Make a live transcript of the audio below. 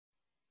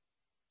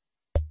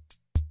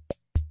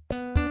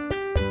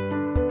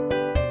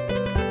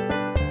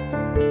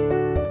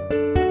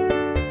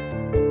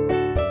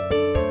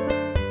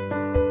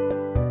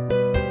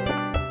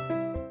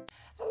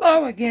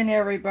again,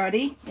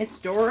 everybody. It's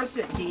Doris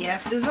at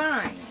DF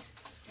Designs.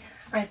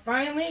 I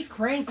finally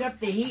cranked up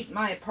the heat in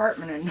my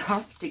apartment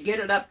enough to get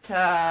it up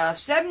to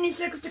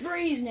 76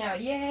 degrees now.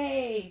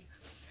 Yay!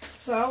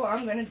 So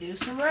I'm going to do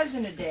some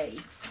resin today.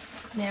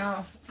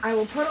 Now, I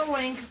will put a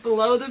link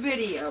below the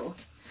video.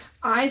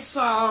 I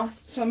saw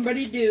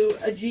somebody do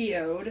a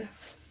geode.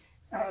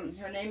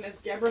 Her name is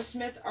Deborah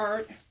Smith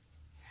Art.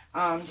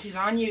 She's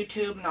on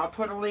YouTube, and I'll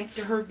put a link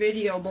to her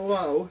video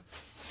below.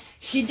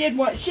 She did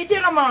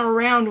them on a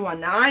round one.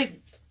 Now, I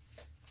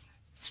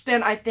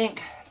spent, I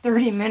think,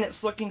 30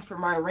 minutes looking for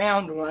my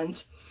round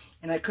ones,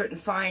 and I couldn't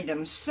find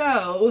them.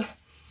 So,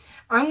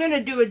 I'm going to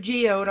do a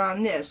geode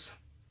on this.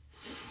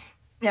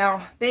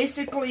 Now,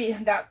 basically,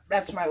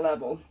 that's my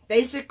level.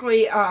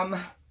 Basically,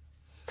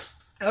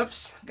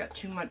 oops, got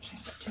too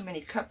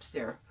many cups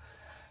there.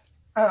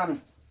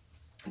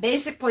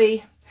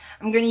 Basically,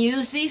 I'm going to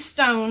use these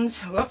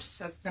stones. Whoops,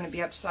 that's going to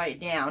be upside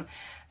down.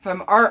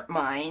 From Art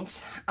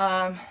Mines,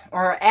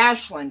 or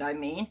Ashland, I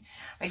mean.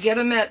 I get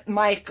them at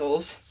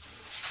Michael's.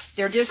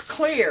 They're just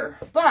clear,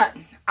 but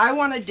I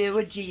want to do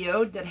a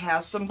geode that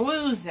has some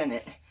blues in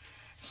it.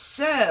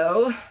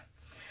 So,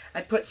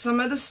 I put some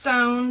of the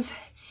stones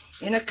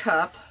in a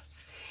cup,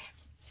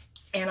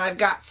 and I've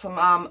got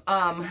some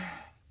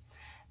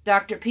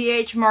Dr.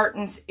 P.H.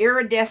 Martin's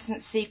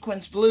Iridescent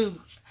Sequence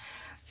Blue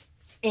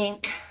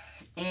ink,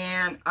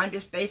 and I'm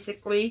just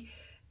basically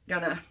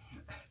gonna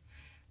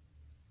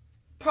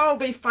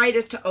probably fight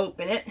it to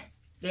open it.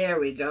 There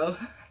we go.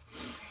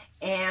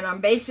 And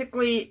I'm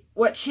basically,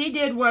 what she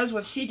did was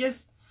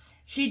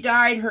she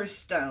dyed her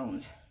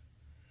stones.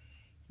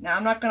 Now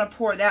I'm not going to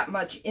pour that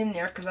much in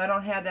there because I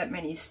don't have that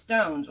many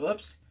stones.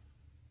 Whoops.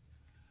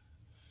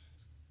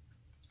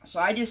 So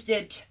I just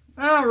did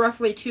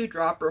roughly 2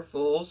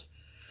 dropperfuls.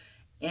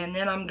 And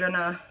then I'm going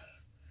to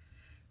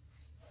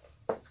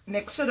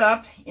mix it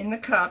up in the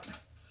cup.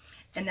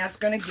 And that's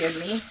going to give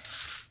me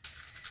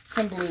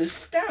some blue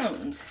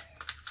stones.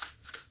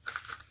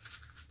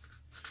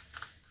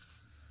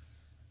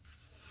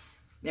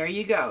 There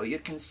you go. You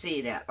can see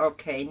that.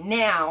 Okay,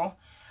 now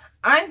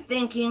I'm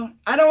thinking,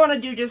 I don't want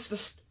to do just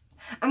the,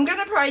 I'm going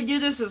to probably do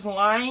this as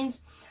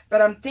lines,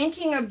 but I'm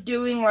thinking of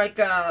doing like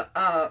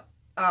a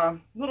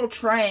little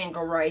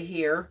triangle right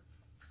here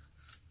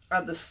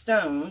of the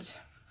stones.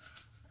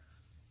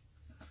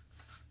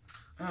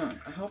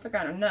 I hope I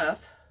got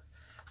enough.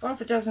 Well,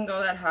 if it doesn't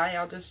go that high,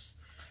 I'll just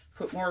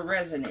put more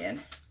resin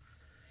in.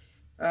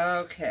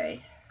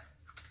 Okay.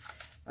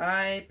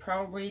 I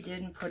probably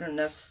didn't put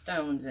enough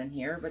stones in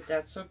here, but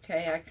that's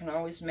okay. I can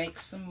always make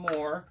some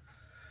more.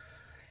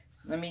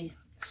 Let me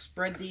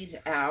spread these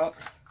out.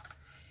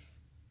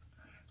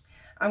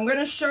 I'm going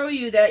to show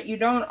you that you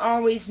don't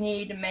always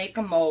need to make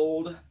a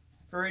mold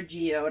for a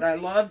geode. I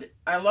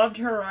loved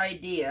her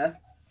idea.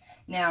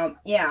 Now,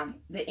 yeah,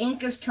 the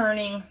ink is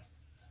turning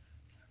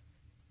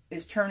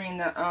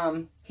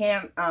the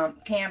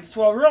canvas.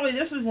 Well, really,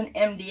 this is an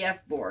MDF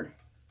board.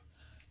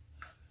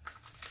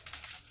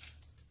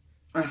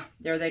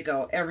 There they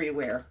go,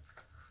 everywhere.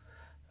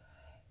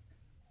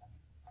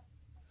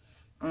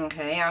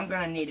 Okay, I'm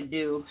going to need to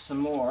do some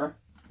more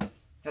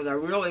because I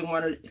really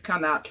wanted it to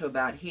come out to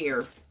about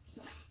here.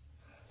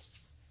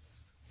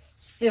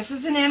 This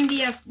is an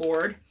MDF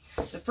board.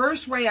 The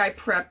first way I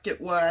prepped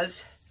it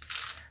was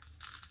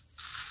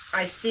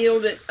I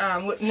sealed it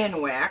with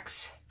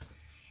Minwax,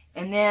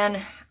 and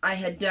then I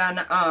had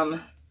done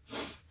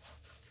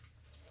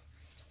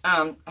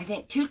I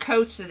think 2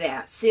 coats of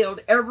that,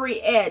 sealed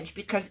every edge,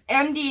 because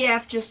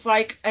MDF, just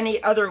like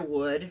any other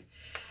wood,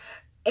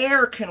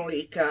 air can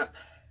leak up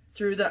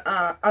through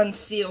the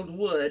unsealed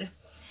wood,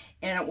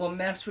 and it will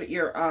mess with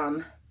your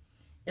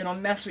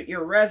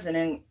resin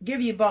and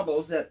give you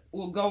bubbles that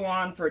will go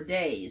on for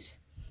days.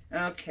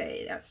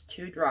 Okay, that's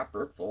 2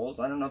 dropperfuls.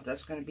 I don't know if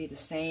that's going to be the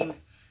same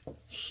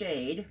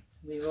shade.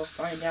 We will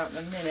find out in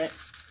a minute.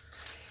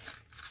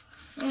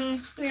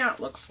 Yeah, it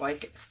looks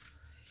like it.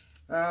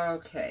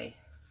 Okay.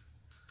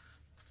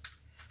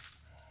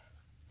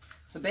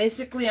 So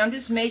basically, I'm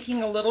just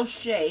making a little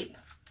shape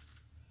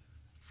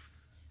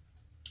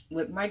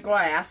with my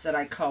glass that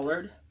I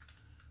colored.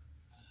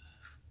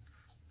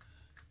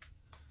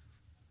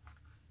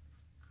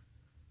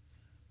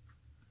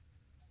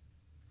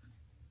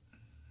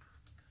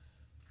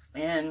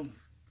 And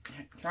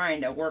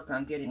trying to work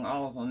on getting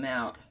all of them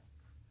out.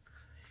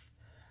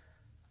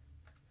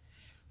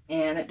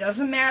 And it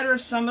doesn't matter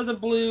if some of the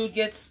blue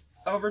gets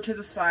over to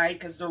the side,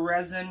 because the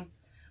resin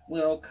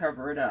will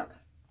cover it up.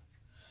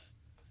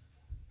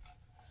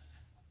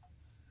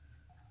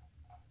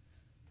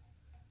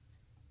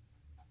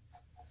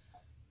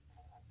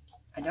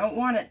 I don't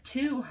want it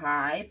too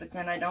high, but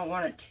then I don't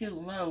want it too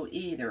low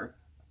either.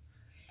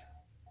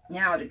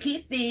 Now, to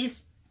keep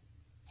these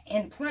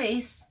in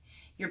place,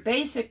 you're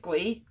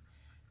basically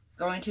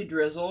going to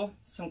drizzle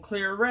some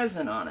clear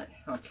resin on it,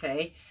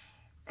 okay?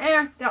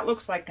 That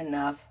looks like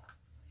enough.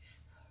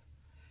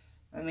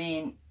 I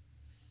mean,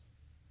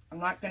 I'm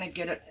not going to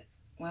get it,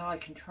 well, I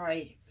can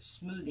try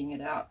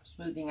smoothing out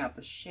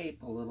the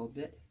shape a little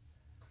bit.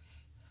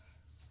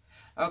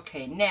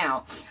 Okay,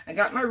 now, I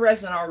got my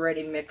resin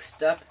already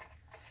mixed up.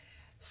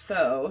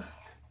 So,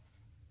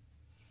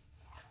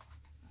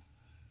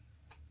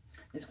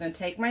 I'm just going to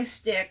take my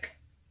stick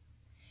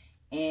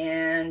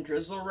and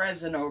drizzle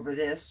resin over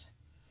this,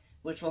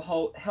 which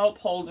will help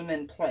hold them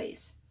in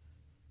place.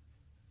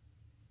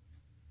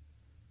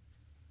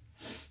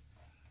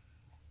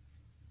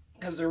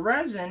 Because the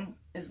resin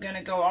is going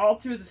to go all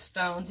through the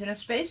stones, and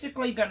it's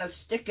basically going to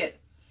stick it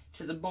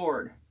to the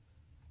board.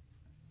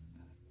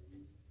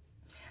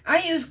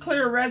 I use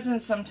clear resin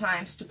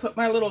sometimes to put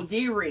my little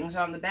D-rings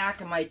on the back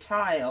of my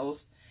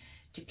tiles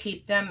to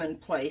keep them in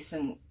place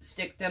and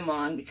stick them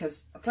on,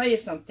 because I'll tell you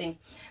something,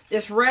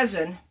 this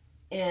resin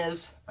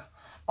is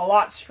a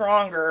lot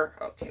stronger.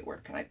 Okay, where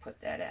can I put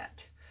that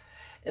at?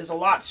 Is a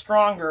lot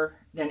stronger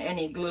than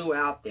any glue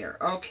out there.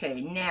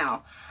 Okay,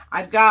 now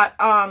I've got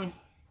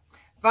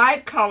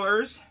 5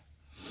 colors,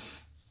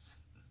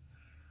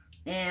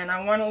 and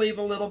I want to leave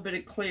a little bit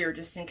of clear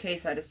just in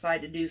case I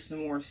decide to do some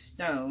more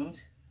stones.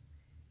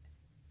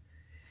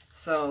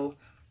 So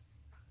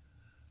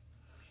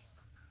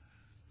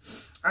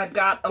I've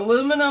got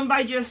aluminum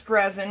by Just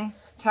Resin,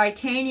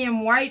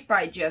 titanium white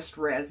by Just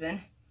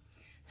Resin,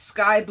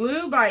 sky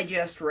blue by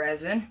Just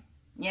Resin.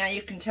 Yeah,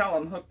 you can tell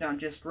I'm hooked on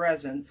Just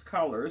Resin's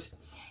colors.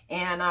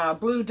 And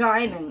blue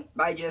diamond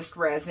by Just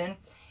Resin.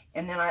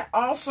 And then I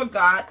also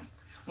got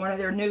one of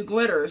their new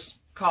glitters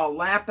called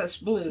Lapis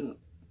Blue.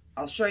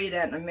 I'll show you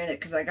that in a minute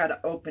because I got to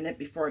open it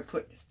before I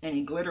put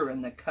any glitter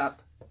in the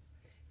cup.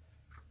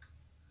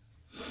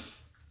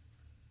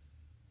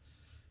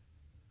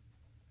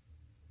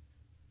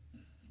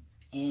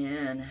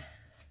 And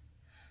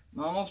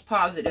I'm almost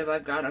positive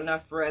I've got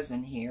enough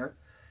resin here.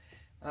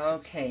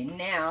 Okay,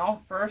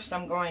 now first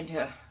I'm going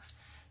to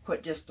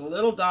put just a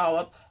little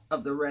dollop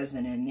of the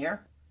resin in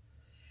there.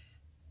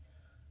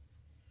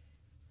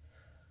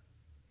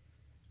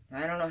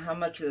 I don't know how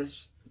much of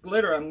this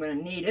glitter I'm going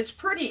to need. It's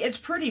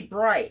pretty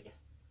bright.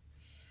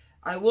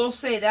 I will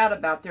say that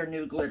about their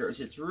new glitters.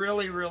 It's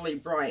really, really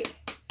bright.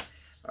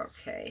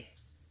 Okay.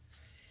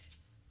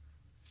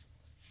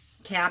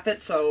 Tap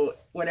it so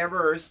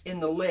whatever's in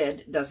the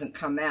lid doesn't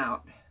come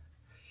out.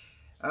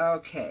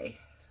 Okay.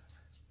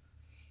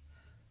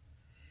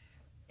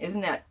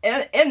 Isn't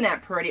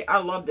that pretty? I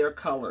love their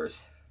colors.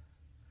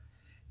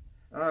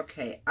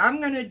 Okay, I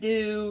want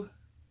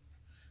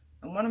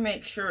to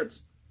make sure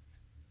it's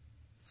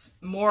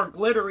more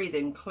glittery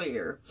than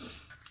clear.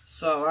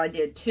 So I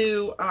did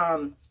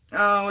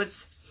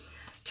it's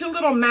 2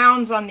 little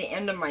mounds on the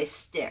end of my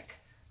stick.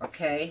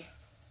 Okay.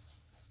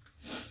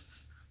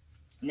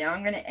 Now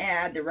I'm going to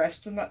add the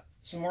rest of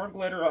some more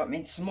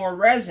some more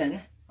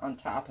resin on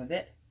top of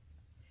it.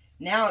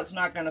 Now it's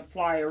not going to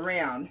fly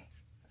around.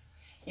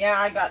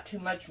 Yeah, I got too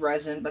much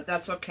resin, but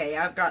that's okay.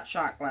 I've got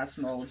shot glass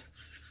mold.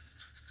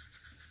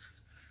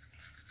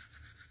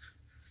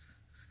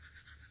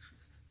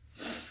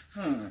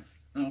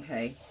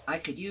 Okay, I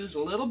could use a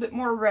little bit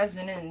more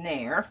resin in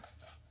there.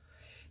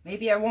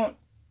 Maybe I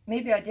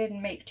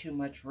didn't make too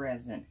much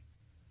resin.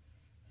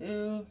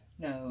 Who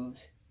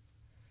knows?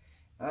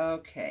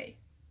 Okay.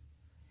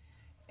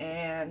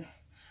 And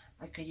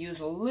I could use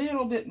a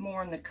little bit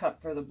more in the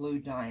cup for the blue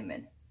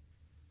diamond.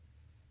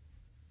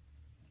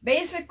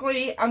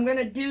 Basically, I'm going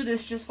to do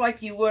this just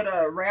like you would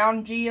a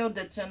round geode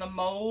that's in a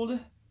mold.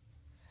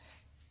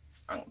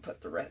 I'm going to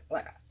put the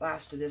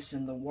last of this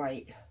in the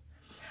white.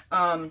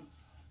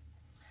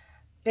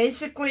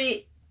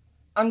 Basically,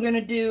 I'm going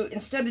to do,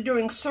 instead of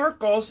doing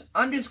circles,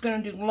 I'm just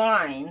going to do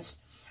lines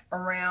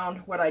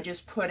around what I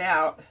just put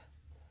out.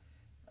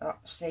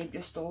 Save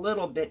just a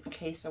little bit in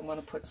case I want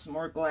to put some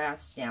more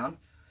glass down.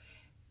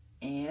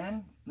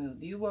 And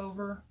move you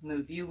over,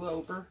 move you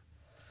over.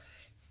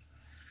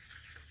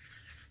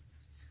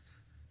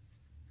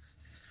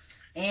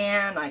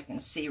 And I can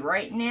see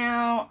right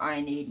now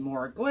I need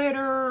more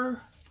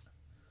glitter.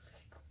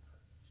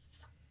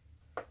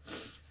 I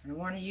don't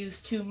want to use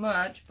too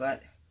much,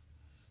 but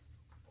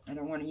I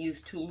don't want to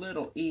use too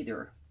little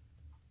either.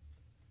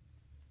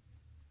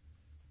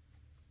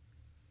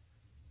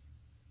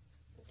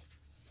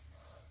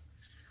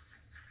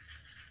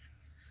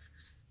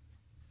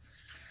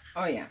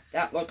 Oh yeah,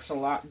 that looks a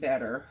lot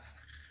better.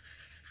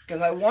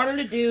 Because I wanted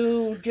to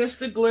do just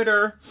the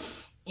glitter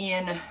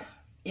in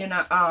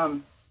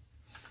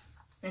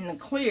the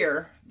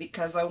clear,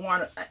 because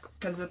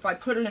if I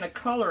put it in a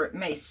color it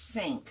may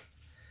sink.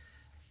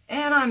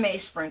 And I may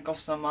sprinkle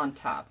some on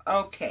top.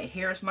 Okay,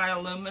 here's my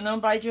aluminum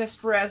by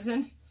Just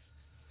Resin.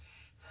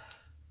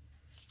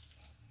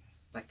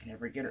 If I can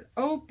ever get it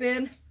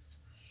open.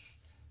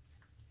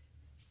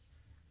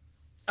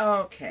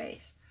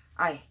 Okay,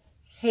 I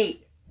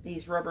hate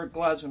these rubber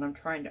gloves when I'm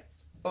trying to,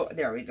 oh,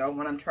 there we go,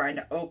 when I'm trying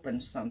to open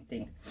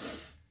something.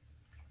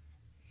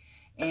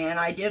 And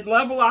I did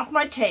level off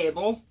my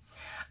table.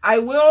 I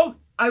will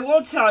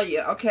tell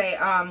you, okay,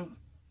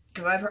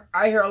 because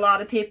I hear a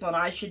lot of people, and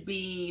I should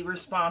be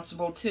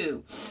responsible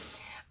too.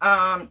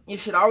 You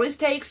should always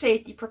take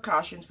safety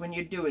precautions when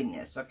you're doing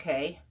this,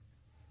 okay?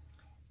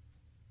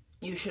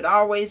 You should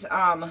always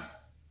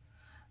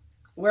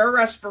wear a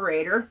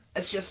respirator.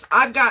 It's just,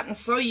 I've gotten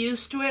so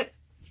used to it,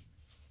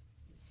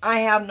 I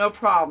have no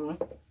problem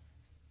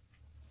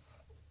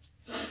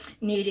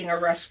needing a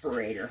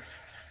respirator.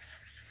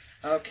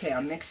 Okay,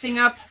 I'm mixing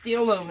up the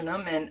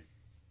aluminum, and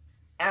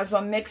as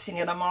I'm mixing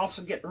it, I'm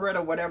also getting rid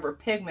of whatever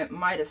pigment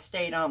might have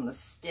stayed on the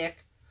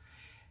stick,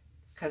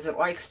 because it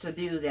likes to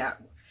do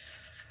that.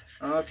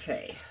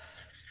 Okay.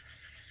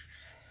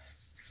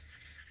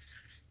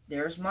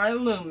 There's my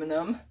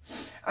aluminum.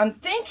 I'm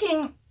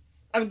thinking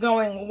of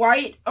going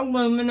white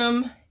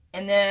aluminum,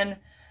 and then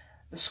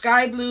the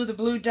sky blue, the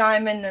blue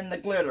diamond, and the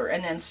glitter,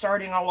 and then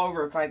starting all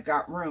over if I've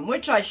got room,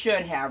 which I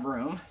should have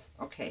room.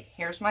 Okay,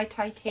 here's my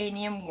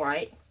titanium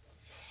white.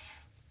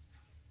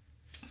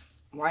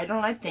 Why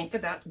don't I think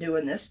about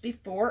doing this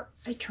before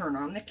I turn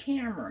on the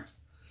camera?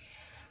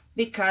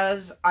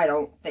 Because I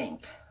don't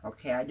think.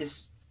 Okay, I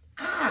just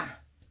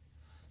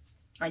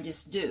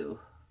do.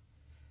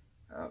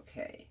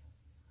 Okay.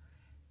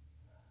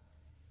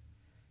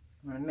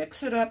 I'm going to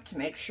mix it up to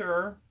make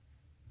sure.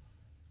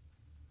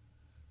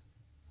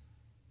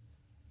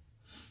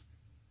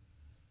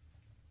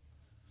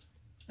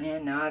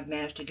 And now I've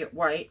managed to get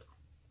white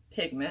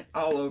pigment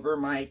all over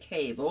my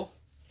table.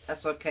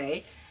 That's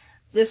okay.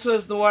 This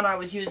was the one I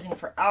was using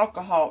for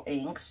alcohol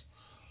inks.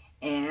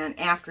 And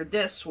after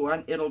this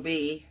one, it'll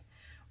be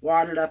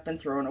wadded up and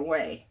thrown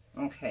away.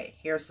 Okay,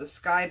 here's the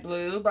sky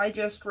blue by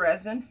Just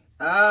Resin.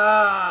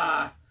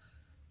 Well,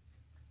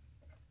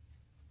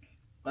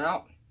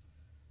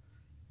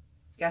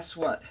 guess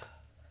what?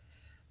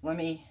 Let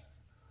me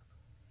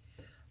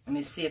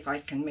see if I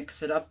can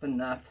mix it up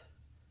enough.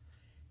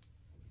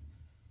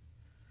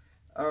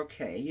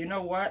 Okay, you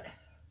know what?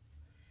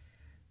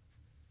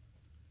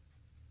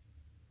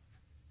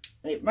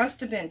 It must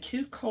have been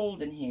too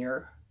cold in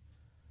here.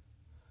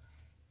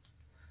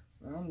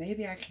 Well,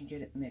 maybe I can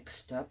get it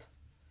mixed up.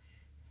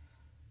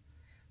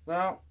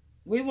 Well,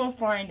 we will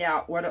find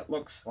out what it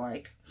looks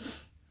like.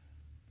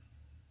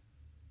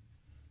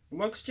 It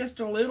looks just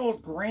a little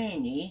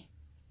grainy.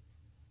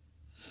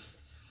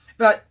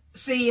 But,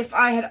 see, if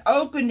I had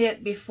opened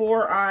it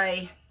before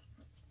I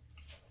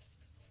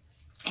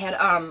had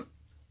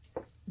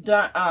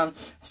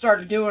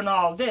started doing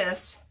all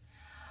this,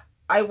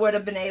 I would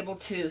have been able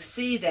to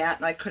see that,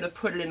 and I could have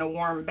put it in a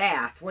warm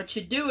bath. What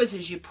you do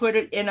is you put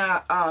it in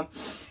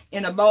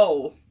a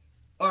bowl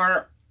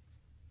or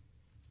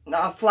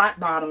a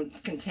flat bottom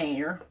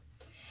container,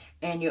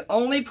 and you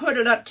only put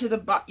it up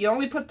to you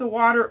only put the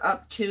water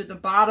up to the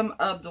bottom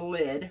of the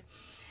lid.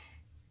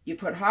 You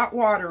put hot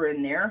water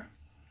in there,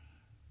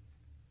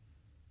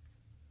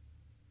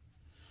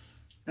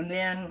 and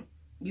then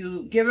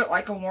you give it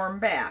like a warm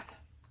bath,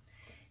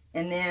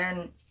 and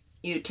then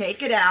you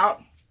take it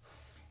out.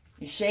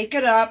 You shake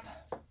it up.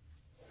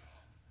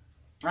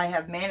 I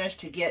have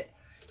managed to get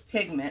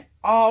pigment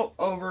all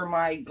over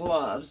my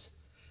gloves.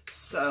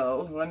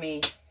 So let me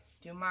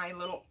do my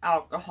little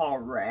alcohol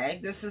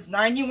rag. This is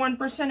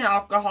 91%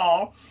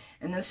 alcohol,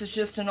 and this is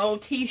just an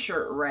old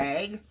t-shirt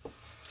rag.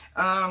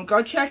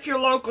 Go check your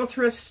local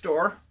thrift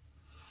store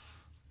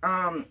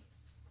to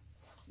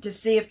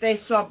see if they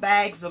sell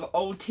bags of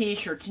old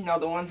t-shirts, you know,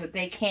 the ones that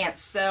they can't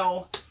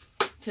sell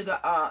to the,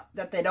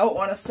 that they don't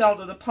want to sell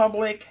to the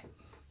public.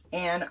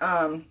 And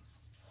I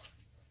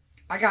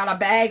got a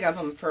bag of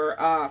them for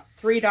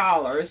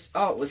 $3.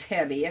 Oh, it was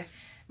heavy. It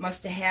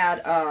must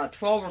have had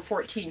 12 or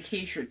 14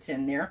 t-shirts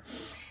in there.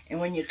 And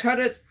when you cut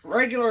a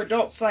regular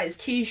adult size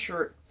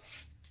t-shirt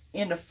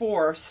into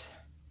fourths,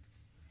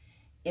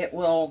 it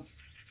will,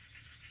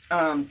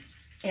 and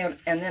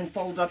then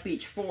fold up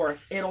each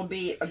fourth, it'll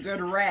be a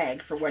good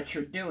rag for what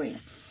you're doing.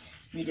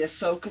 You just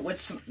soak it with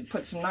some, you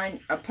put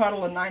a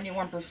puddle of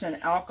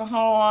 91%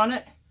 alcohol on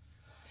it.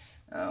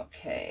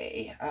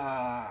 Okay,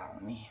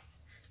 let me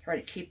try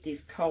to keep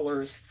these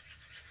colors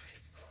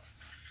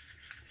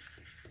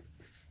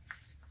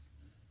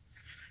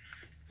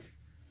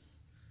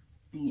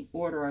in the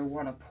order I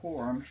want to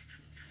pour them.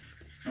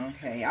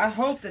 Okay, I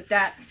hope that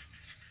that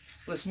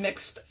was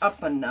mixed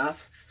up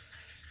enough.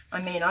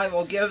 I mean, I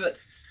will give it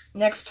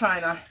next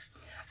time.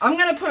 I'm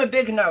going to put a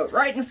big note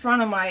right in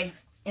front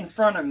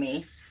of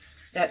me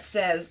that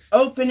says,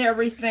 open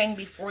everything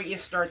before you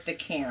start the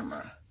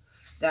camera.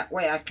 That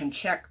way I can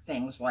check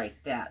things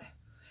like that,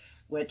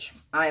 which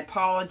I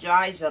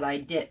apologize that I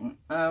didn't.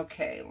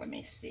 Okay, let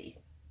me see.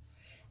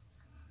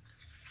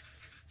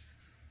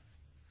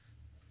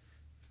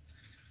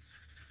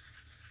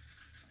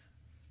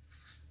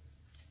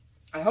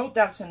 I hope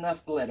that's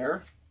enough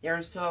glitter.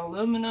 There's the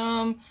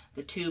aluminum,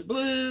 the two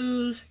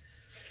blues,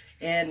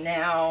 and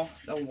now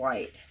the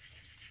white.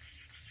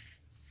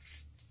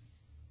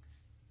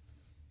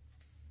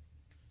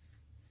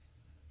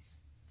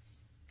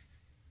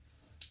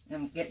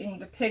 I'm getting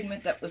the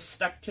pigment that was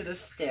stuck to the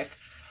stick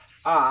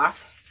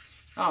off.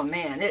 Oh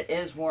man, it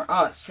is warm.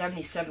 Oh, it's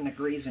 77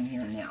 degrees in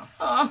here now.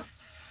 Oh,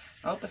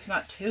 I hope it's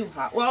not too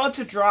hot. Well, it's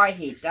a dry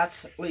heat.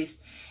 That's at least.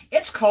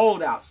 It's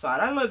cold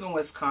outside. I live in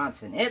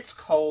Wisconsin. It's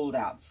cold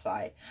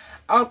outside.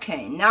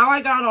 Okay, now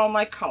I got all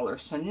my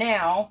colors. So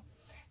now,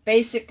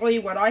 basically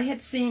what I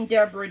had seen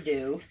Deborah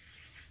do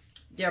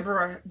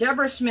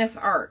Deborah Smith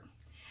Art.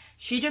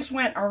 She just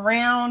went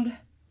around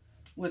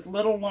with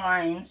little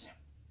lines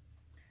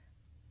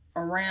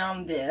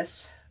around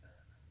this.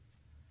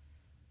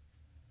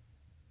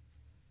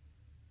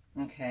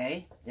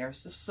 Okay,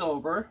 there's the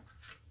silver.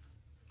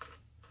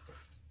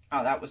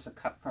 Oh, that was the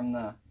cut from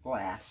the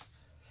glass.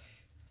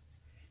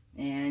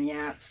 And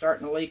yeah, it's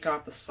starting to leak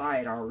off the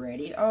side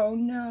already. Oh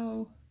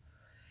no.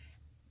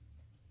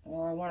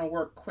 Well, I want to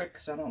work quick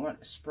because I don't want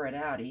it to spread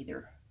out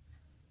either.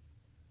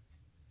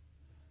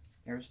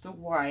 There's the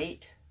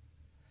white.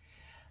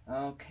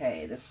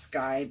 Okay, the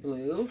sky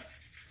blue.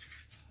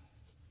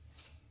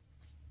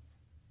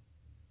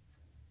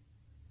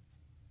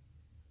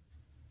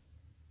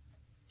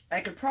 I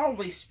could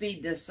probably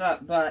speed this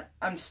up, but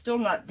I'm still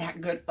not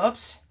that good.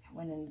 Oops, that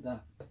went into the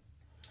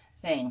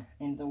thing,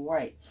 into the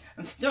white.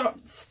 I'm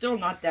still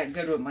not that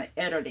good with my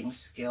editing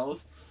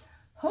skills.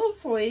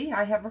 Hopefully,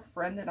 I have a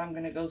friend that I'm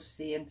going to go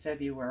see in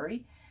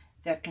February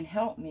that can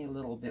help me a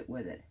little bit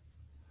with it.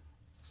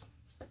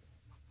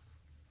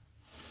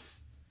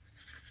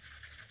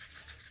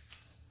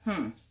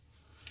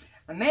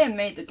 I may have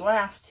made the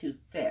glass too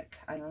thick.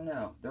 I don't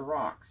know. The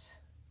rocks.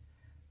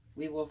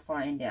 We will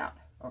find out.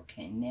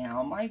 Okay,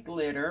 now my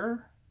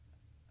glitter.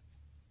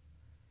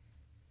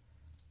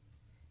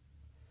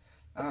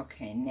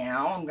 Okay,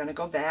 now I'm going to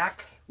go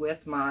back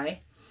with my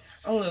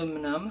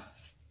aluminum.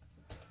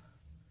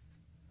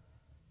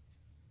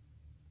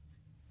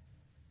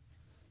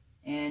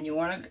 And you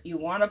want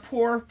to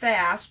pour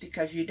fast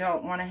because you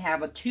don't want to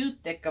have a too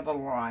thick of a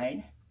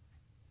line.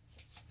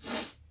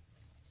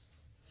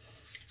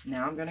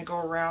 Now I'm going to go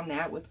around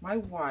that with my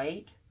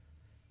white.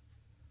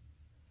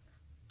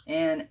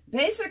 And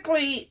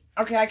basically,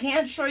 okay, I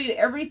can't show you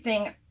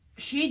everything.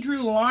 She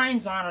drew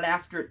lines on it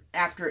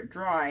after it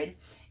dried,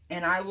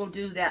 and I will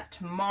do that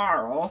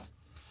tomorrow.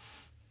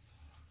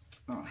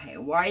 Okay,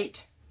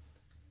 white,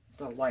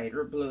 the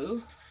lighter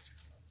blue.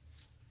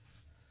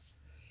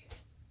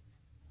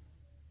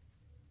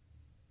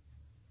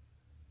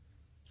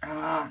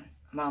 I'm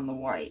on the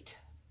white.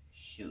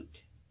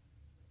 Shoot.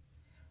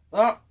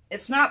 Well,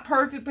 it's not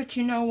perfect, but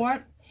you know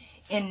what?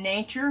 In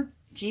nature,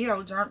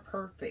 geodes aren't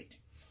perfect.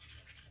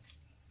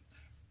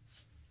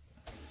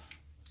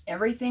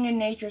 Everything in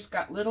nature's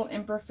got little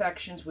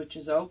imperfections, which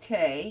is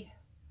okay,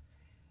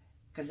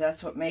 because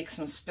that's what makes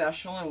them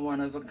special and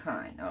one of a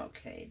kind.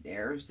 Okay,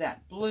 there's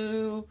that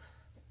blue,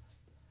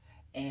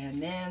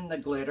 and then the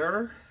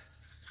glitter.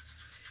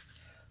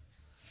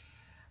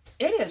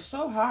 It is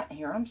so hot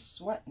here. I'm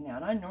sweating now,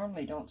 and I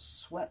normally don't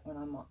sweat when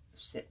I'm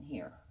sitting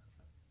here.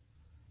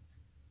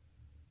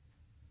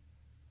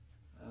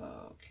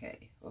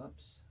 Okay,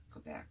 whoops. Go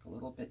back a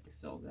little bit to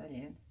fill that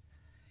in.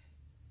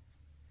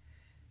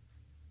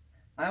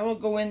 I will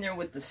go in there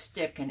with the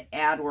stick and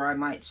add where I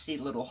might see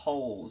little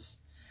holes.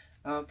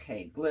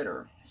 Okay,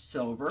 glitter,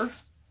 silver.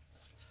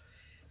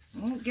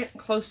 I'm getting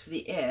close to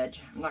the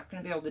edge. I'm not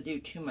going to be able to do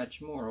too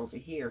much more over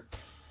here.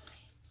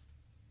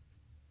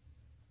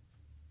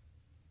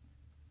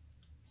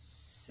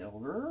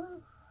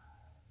 Silver.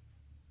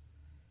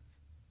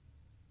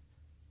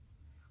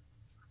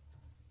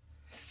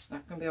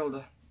 Not going to be able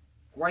to,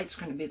 white's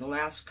going to be the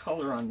last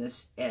color on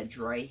this edge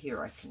right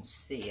here. I can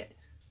see it.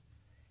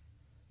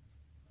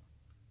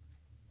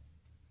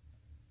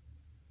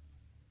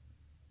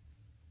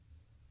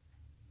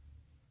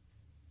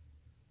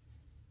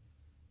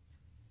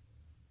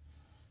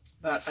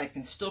 But I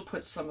can still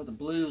put some of the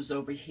blues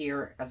over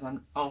here as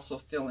I'm also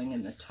filling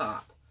in the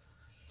top.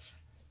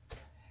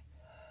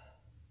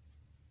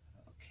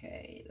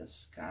 Okay, the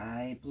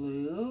sky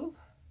blue.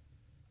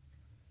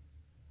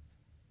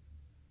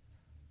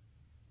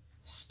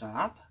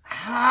 Stop.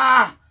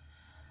 Ah!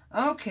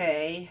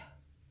 Okay.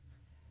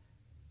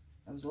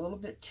 I was a little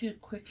bit too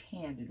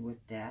quick-handed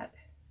with that.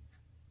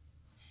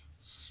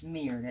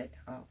 Smeared it.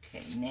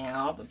 Okay,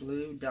 now the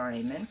blue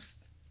diamond.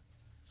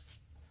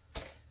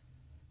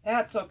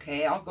 That's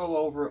okay. I'll go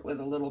over it with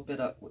a little bit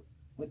of,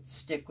 with the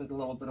stick with a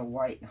little bit of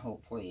white and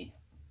hopefully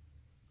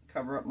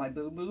cover up my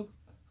boo-boo.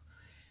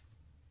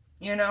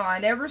 You know, I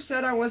never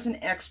said I was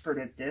an expert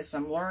at this.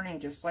 I'm learning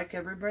just like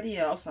everybody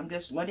else. I'm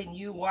just letting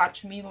you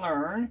watch me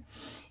learn.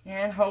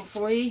 And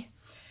hopefully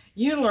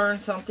you learn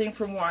something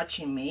from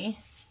watching me.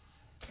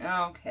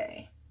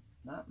 Okay.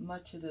 Not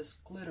much of this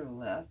glitter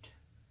left.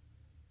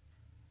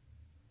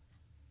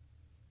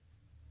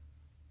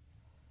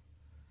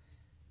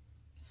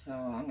 So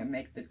I'm going to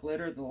make the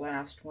glitter the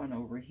last one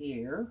over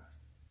here.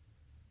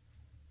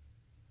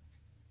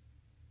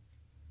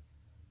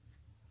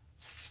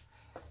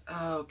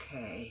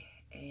 Okay,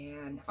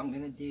 and I'm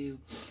going to do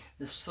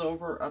the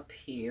silver up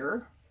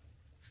here.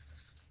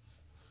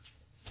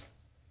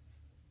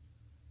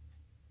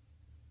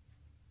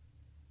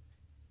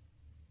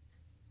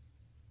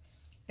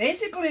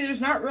 Basically,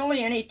 there's not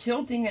really any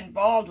tilting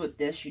involved with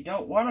this. You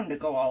don't want them to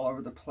go all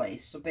over the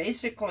place. So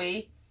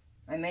basically,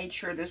 I made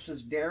sure this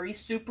was very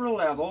super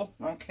level.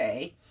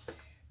 Okay.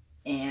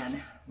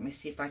 And let me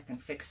see if I can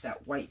fix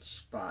that white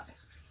spot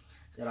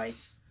that I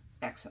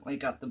accidentally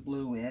got the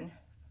blue in.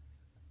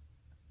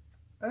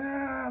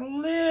 A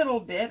little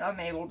bit. I'm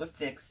able to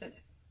fix it.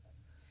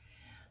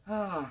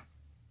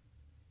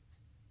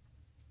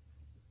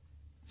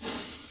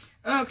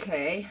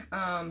 Okay.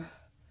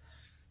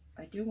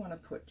 I do want to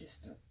put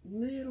just a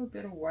little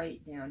bit of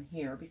white down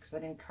here because I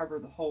didn't cover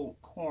the whole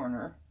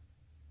corner.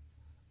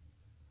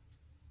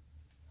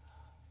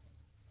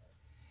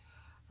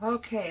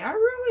 Okay, I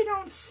really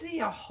don't see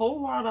a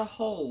whole lot of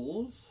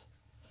holes.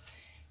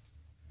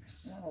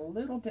 Want a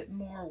little bit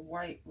more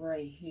white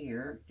right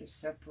here to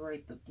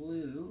separate the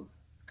blue,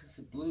 because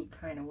the blue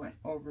kind of went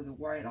over the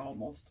white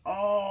almost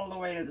all the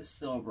way to the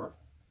silver.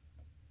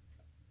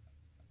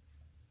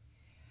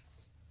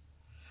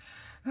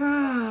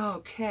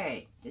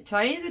 Okay, to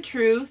tell you the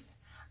truth,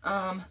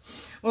 well,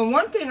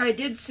 one thing I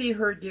did see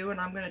her do, and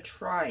I'm going to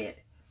try it,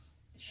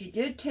 she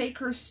did take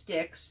her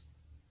sticks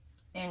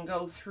and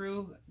go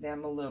through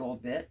them a little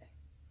bit,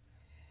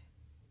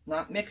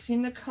 not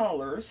mixing the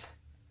colors,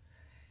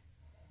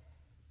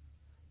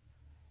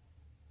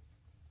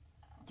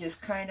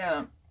 just kind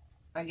of,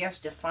 I guess,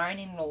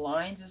 defining the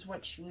lines is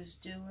what she was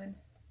doing.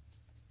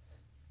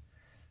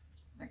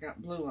 I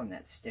got blue on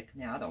that stick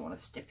now. I don't want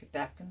to stick it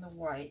back in the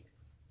white.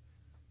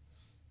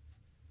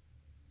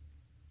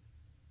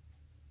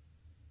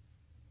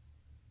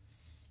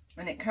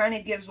 And it kind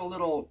of gives a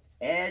little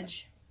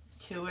edge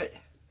to it.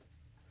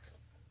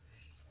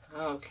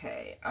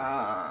 Okay,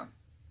 I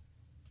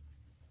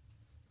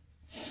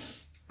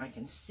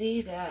can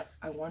see that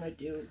I want to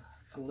do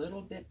a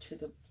little bit to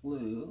the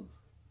blue.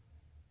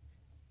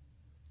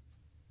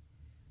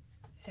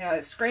 See, I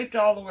scraped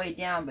all the way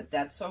down, but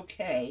that's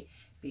okay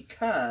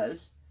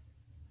because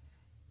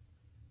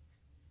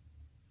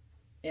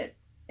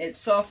it's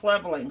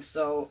self-leveling.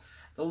 So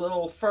the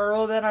little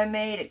furrow that I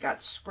made, it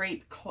got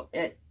scraped,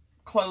 it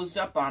closed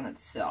up on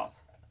itself.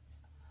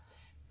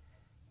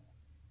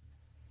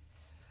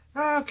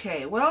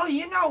 Okay, well,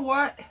 you know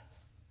what?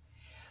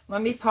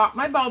 Let me pop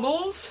my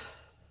bubbles.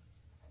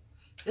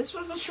 This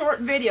was a short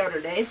video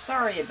today.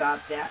 Sorry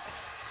about that.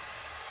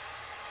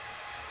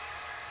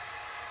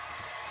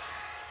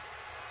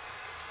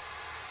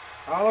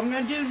 All I'm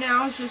going to do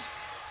now is just...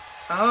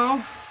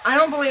 Oh, I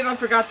don't believe I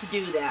forgot to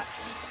do that.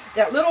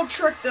 That little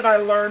trick that I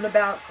learned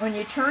about when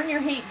you turn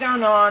your heat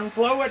gun on,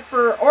 blow it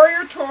for, or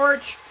your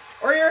torch,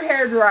 or your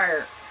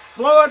hairdryer.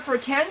 Blow it for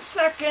 10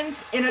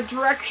 seconds in a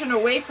direction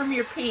away from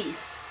your piece.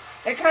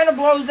 It kind of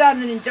blows out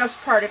any dust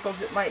particles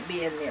that might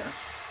be in there.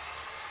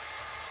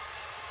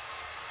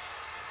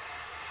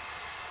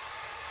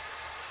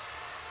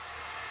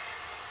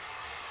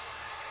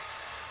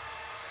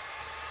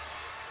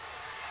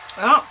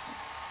 Well,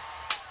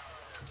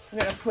 I'm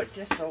going to put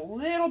just a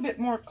little bit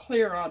more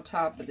clear on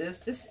top of this.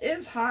 This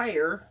is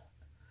higher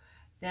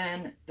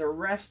than the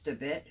rest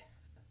of it,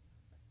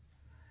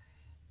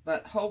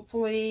 but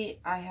hopefully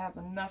I have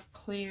enough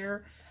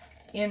clear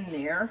in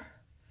there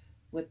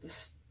with the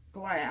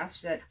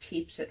glass that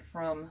keeps it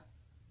from,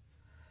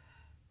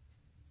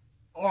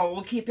 well,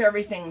 we'll keep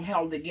everything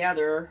held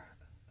together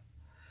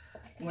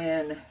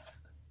when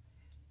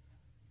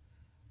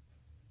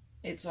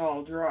it's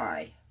all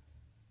dry.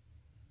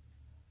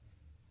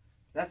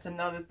 That's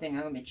another thing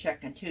I'm going to be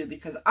checking too,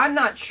 because I'm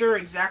not sure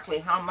exactly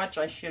how much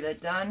I should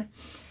have done.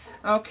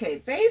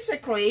 Okay,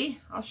 basically,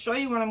 I'll show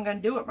you what I'm going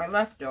to do with my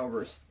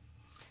leftovers.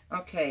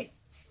 Okay,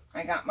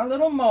 I got my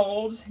little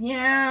molds.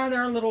 Yeah,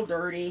 they're a little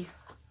dirty.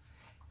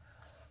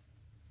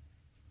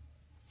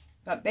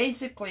 But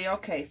basically,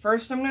 okay,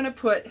 first I'm going to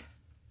put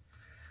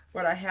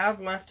what I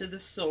have left of the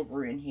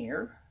silver in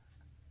here.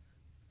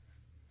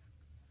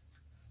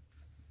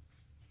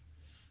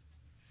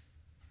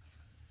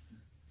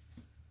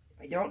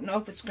 I don't know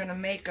if it's going to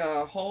make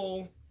a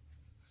whole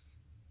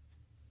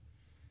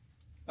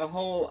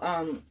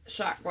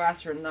shot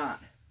glass or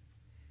not.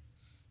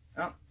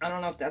 Oh, I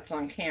don't know if that's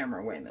on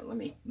camera. Wait a minute, let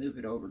me move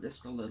it over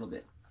just a little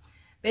bit.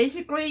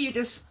 Basically, you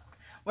just,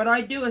 what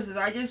I do is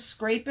I just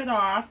scrape it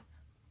off.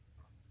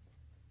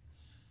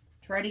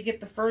 Try to get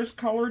the first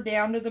color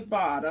down to the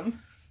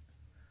bottom.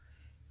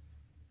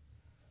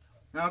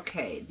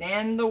 Okay,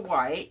 then the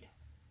white.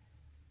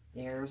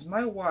 There's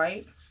my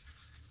white.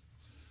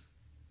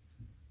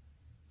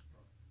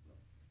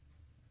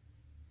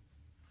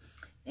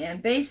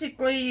 And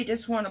basically, you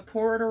just want to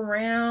pour it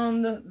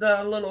around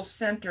the little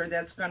center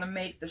that's going to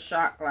make the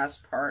shot glass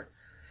part.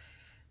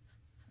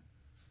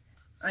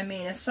 I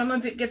mean, if some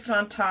of it gets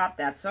on top,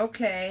 that's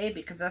okay,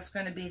 because that's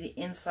going to be the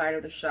inside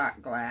of the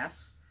shot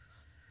glass.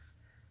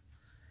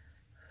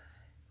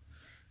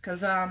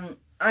 Because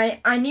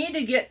I need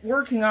to get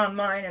working on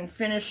mine and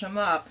finish them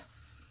up.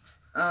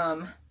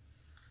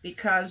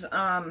 Because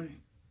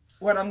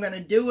what I'm going to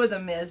do with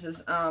them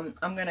is I'm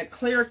going to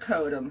clear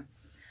coat them.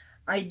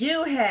 I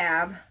do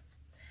have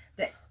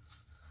the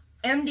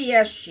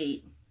MDS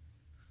sheet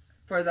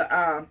for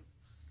the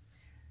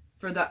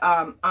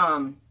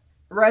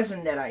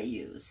resin that I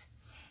use.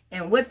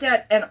 And with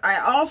that, and I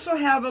also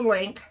have a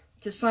link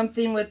to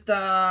something with the,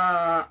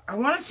 I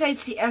want to say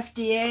it's the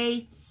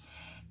FDA,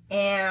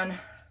 and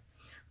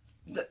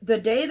the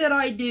day that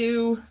I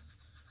do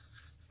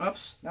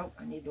Oops, nope,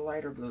 I need the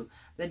lighter blue.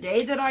 The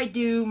day that I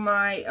do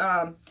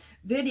my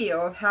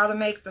video of how to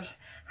make the,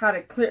 how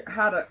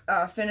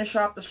to finish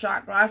off the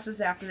shot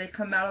glasses after they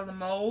come out of the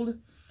mold,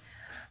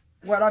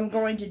 what I'm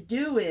going to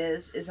do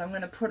is I'm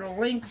going to put a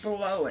link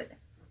below it.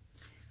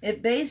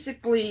 It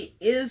basically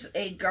is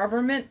a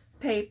government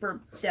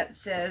paper that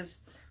says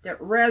that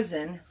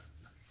resin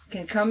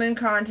can come in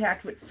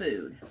contact with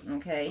food,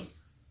 okay?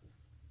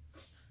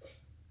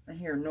 I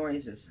hear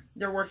noises.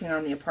 They're working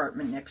on the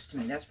apartment next to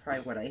me. That's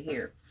probably what I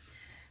hear.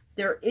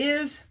 There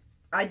is,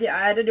 I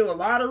had to do a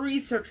lot of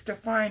research to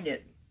find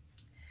it,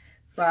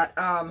 but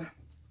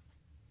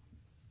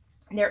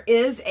there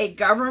is a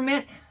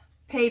government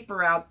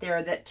paper out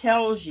there that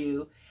tells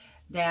you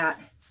that,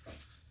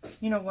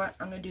 you know what,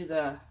 I'm going to do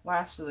the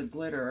last of the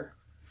glitter,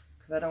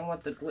 because I don't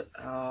want the glitter,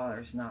 oh,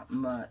 there's not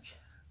much.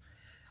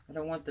 I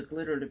don't want the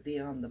glitter to be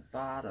on the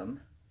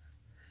bottom.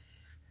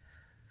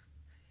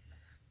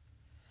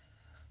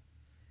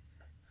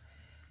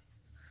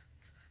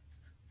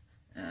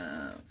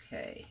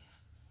 Okay.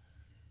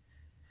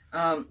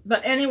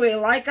 But anyway,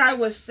 like I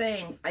was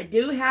saying, I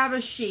do have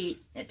a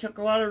sheet. It took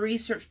a lot of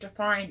research to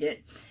find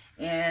it.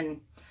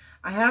 And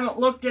I haven't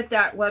looked at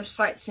that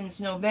website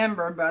since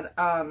November, but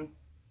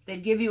they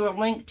give you a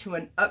link to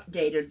an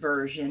updated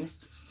version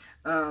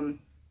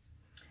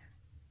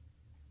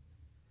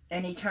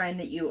anytime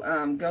that you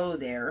go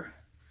there.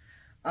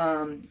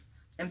 And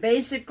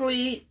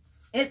basically,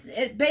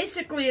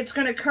 it's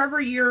going to cover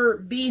your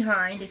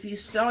behind if you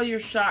sell your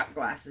shot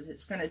glasses.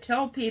 It's going to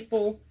tell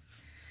people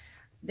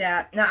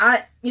that, now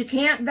you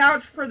can't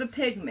vouch for the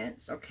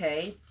pigments,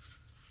 okay?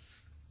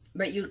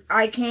 But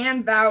I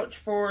can vouch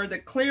for the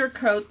clear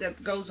coat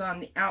that goes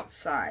on the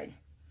outside.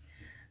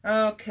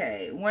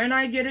 Okay, when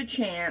I get a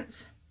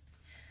chance,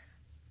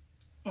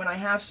 when I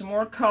have some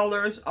more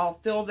colors, I'll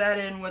fill that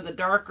in with a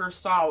darker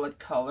solid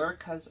color,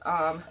 because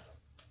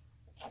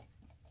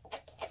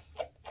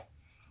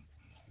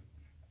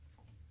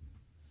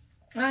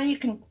now you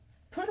can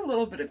put a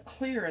little bit of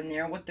clear in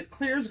there. What the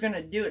clear is going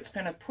to do, it's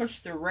going to push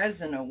the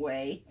resin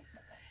away.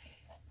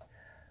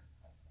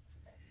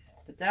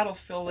 But that'll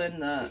fill in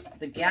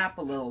the gap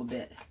a little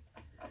bit.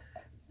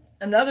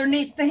 Another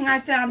neat thing I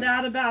found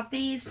out about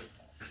these,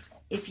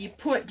 if you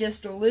put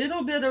just a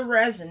little bit of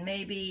resin,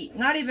 maybe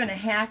not even a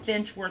 ½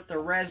 inch worth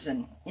of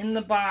resin in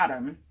the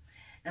bottom,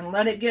 and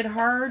let it get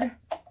hard,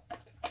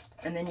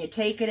 and then you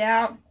take it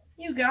out,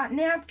 you got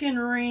napkin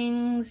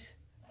rings.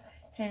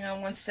 Hang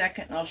on one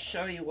second and I'll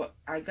show you what,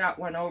 I got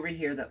one over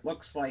here that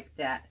looks like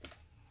that.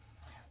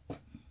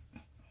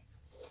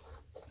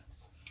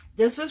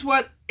 This is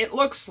what it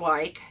looks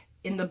like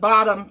in the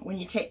bottom when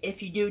you take,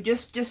 if you do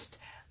just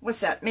what's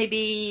that,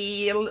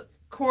 maybe a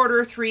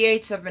quarter,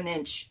 3/8 of an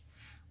inch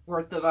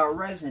worth of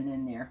resin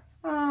in there.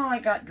 Oh, I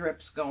got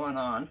drips going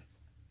on.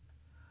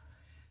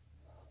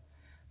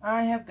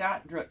 I have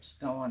got drips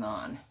going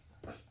on.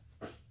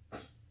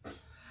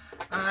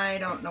 I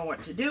don't know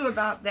what to do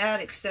about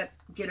that except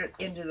get it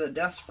into the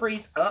dust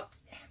freeze. Oh,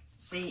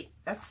 see,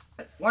 that's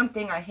one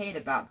thing I hate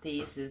about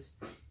these is,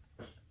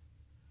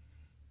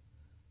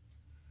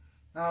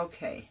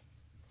 okay.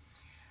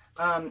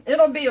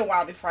 It'll be a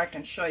while before I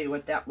can show you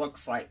what that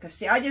looks like. Because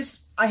see,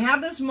 I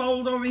have this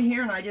mold over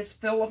here and I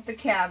just fill up the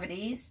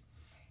cavities.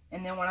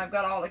 And then when I've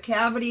got all the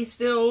cavities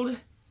filled,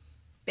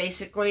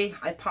 basically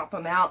I pop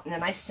them out and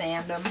then I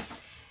sand them.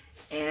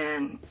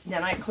 And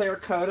then I clear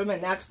coat them,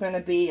 and that's going to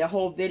be a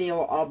whole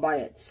video all by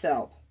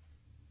itself.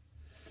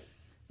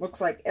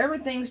 Looks like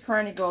everything's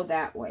trying to go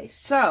that way.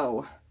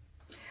 So,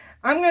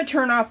 I'm going to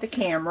turn off the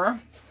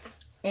camera,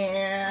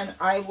 and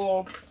I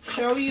will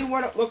show you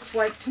what it looks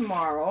like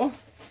tomorrow.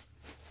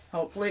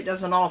 Hopefully it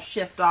doesn't all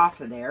shift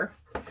off of there.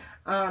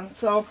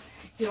 So,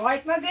 if you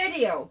like my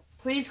video,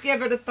 please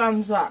give it a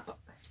thumbs up.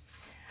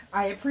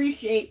 I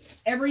appreciate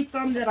every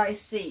thumb that I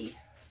see.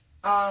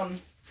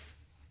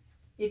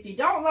 If you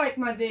don't like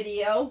my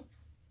video,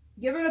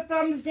 give it a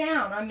thumbs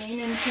down. I mean,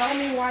 and tell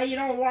me why you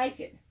don't like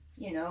it,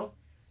 you know.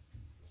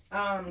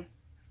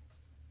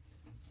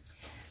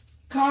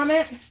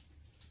 Comment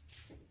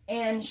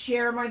and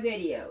share my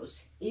videos.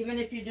 Even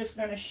if you're just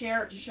going to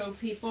share it to show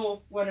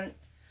people what a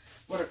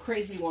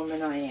crazy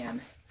woman I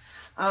am.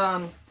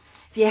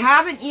 If you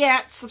haven't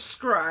yet,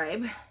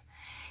 subscribe.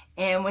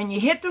 And when you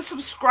hit the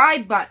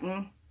subscribe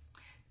button,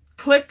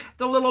 click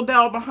the little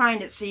bell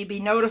behind it so you'll be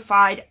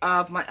notified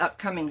of my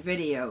upcoming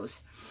videos.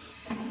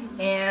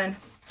 And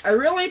I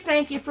really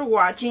thank you for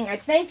watching. I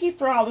thank you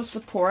for all the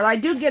support. I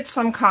do get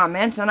some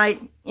comments, and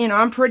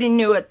I'm pretty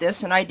new at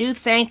this, and I do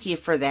thank you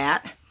for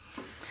that.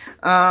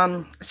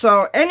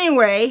 So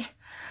anyway,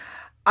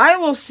 I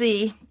will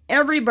see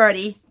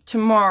everybody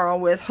tomorrow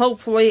with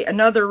hopefully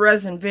another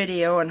resin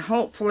video, and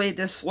hopefully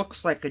this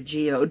looks like a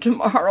geode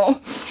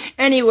tomorrow.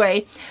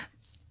 Anyway,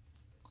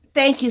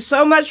 thank you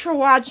so much for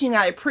watching.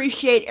 I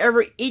appreciate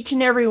each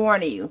and every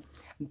one of you.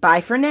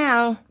 Bye for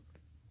now.